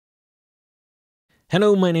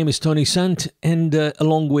Hello, my name is Toni Sant, and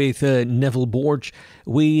along with Neville Borg,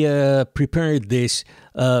 we prepared this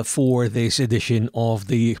for this edition of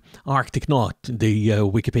the Arctic Knot, the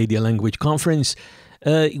Wikipedia Language Conference.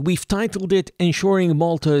 We've titled it Ensuring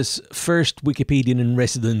Malta's First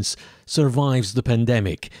Wikipedian-in-Residence Survives the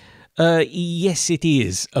Pandemic. Yes, it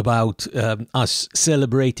is about us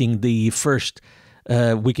celebrating the first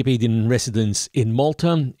Wikipedian-in-Residence in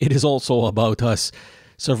Malta. It is also about us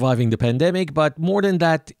surviving the pandemic, but more than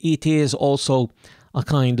that, it is also a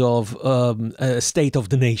kind of a state of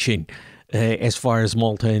the nation as far as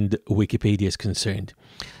Malta and Wikipedia is concerned.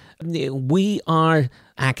 We are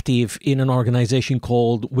active in an organization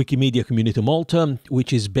called Wikimedia Community Malta,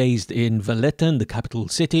 which is based in Valletta, the capital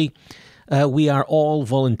city. We are all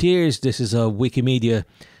volunteers. This is a Wikimedia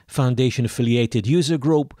Foundation affiliated user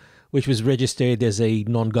group, which was registered as a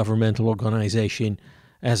non-governmental organization,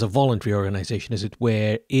 as a voluntary organization, as it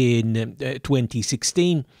were, in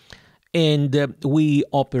 2016. And we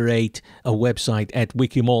operate a website at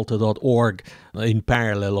wikimalta.org in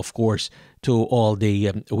parallel, of course, to all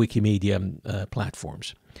the Wikimedia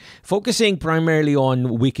platforms. Focusing primarily on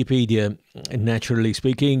Wikipedia, naturally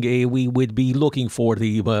speaking, we would be looking for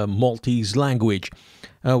the Maltese language.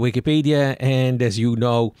 Wikipedia, and as you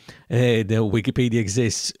know, the Wikipedia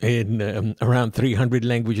exists in around 300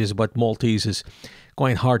 languages, but Maltese is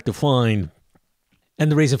quite hard to find. And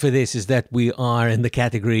the reason for this is that we are in the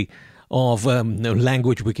category of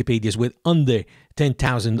language Wikipedias with under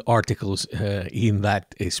 10,000 articles in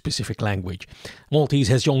that specific language. Maltese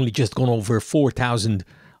has only just gone over 4,000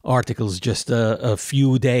 articles just a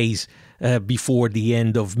few days before the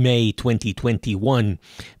end of May 2021.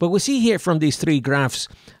 But we see here from these three graphs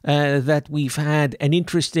that we've had an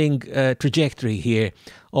interesting trajectory here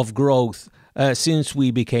of growth since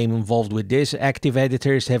we became involved with this. Active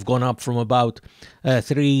editors have gone up from about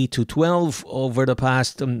 3 to 12 over the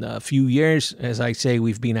past few years. As I say,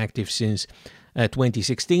 we've been active since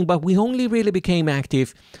 2016, but we only really became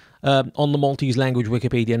active on the Maltese language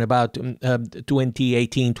Wikipedia in about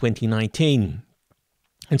 2018, 2019.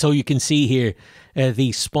 And so you can see here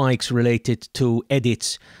these spikes related to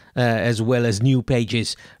edits as well as new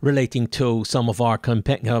pages relating to some of our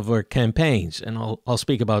campaigns. And I'll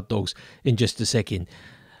speak about those in just a second.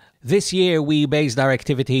 This year, we based our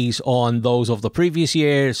activities on those of the previous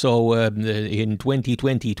year. So in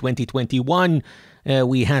 2020, 2021,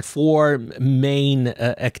 we had four main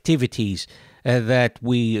activities that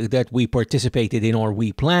we participated in or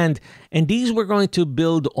we planned, and these we're going to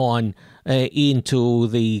build on into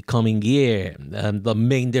the coming year. The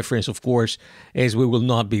main difference, of course, is we will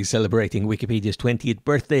not be celebrating Wikipedia's 20th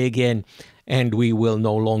birthday again, and we will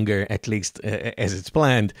no longer, at least as it's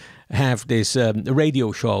planned, have this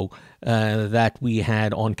radio show that we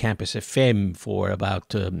had on Campus FM for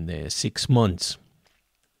about 6 months.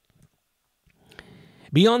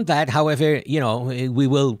 Beyond that, however, we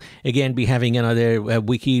will again be having another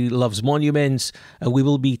Wiki Loves Monuments. We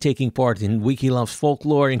will be taking part in Wiki Loves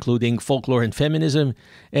Folklore, including Folklore and Feminism,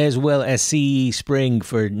 as well as CE Spring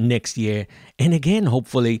for next year. And again,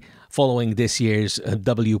 hopefully, following this year's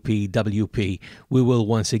WP, we will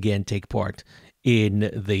once again take part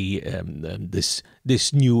in the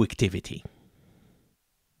this new activity.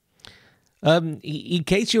 In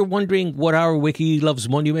case you're wondering what our Wiki Loves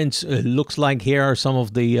Monuments looks like, here are some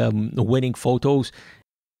of the winning photos.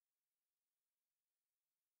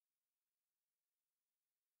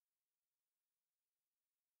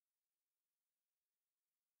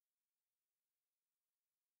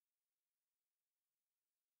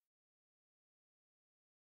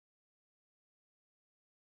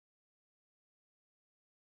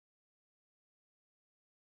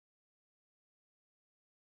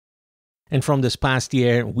 And from this past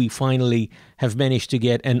year, we finally have managed to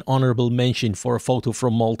get an honorable mention for a photo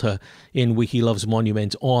from Malta in Wiki Loves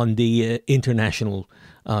Monuments on the international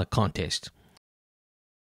contest.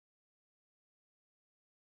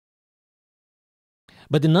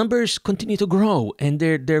 But the numbers continue to grow, and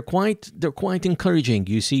they're quite encouraging.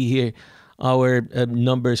 You see here our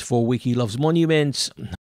numbers for Wiki Loves Monuments.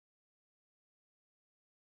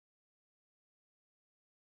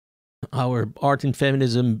 Our art and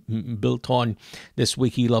feminism built on this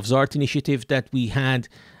Wiki Loves Art initiative that we had,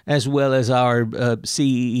 as well as our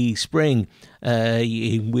CEE Spring,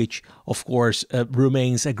 which, of course,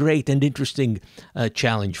 remains a great and interesting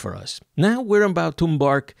challenge for us. Now we're about to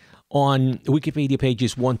embark on Wikipedia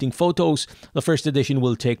pages wanting photos. The first edition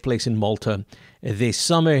will take place in Malta this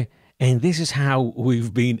summer. And this is how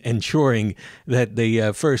we've been ensuring that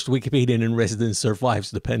the first Wikipedian-in-Residence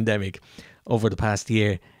survives the pandemic over the past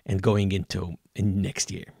year and going into next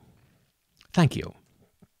year. Thank you.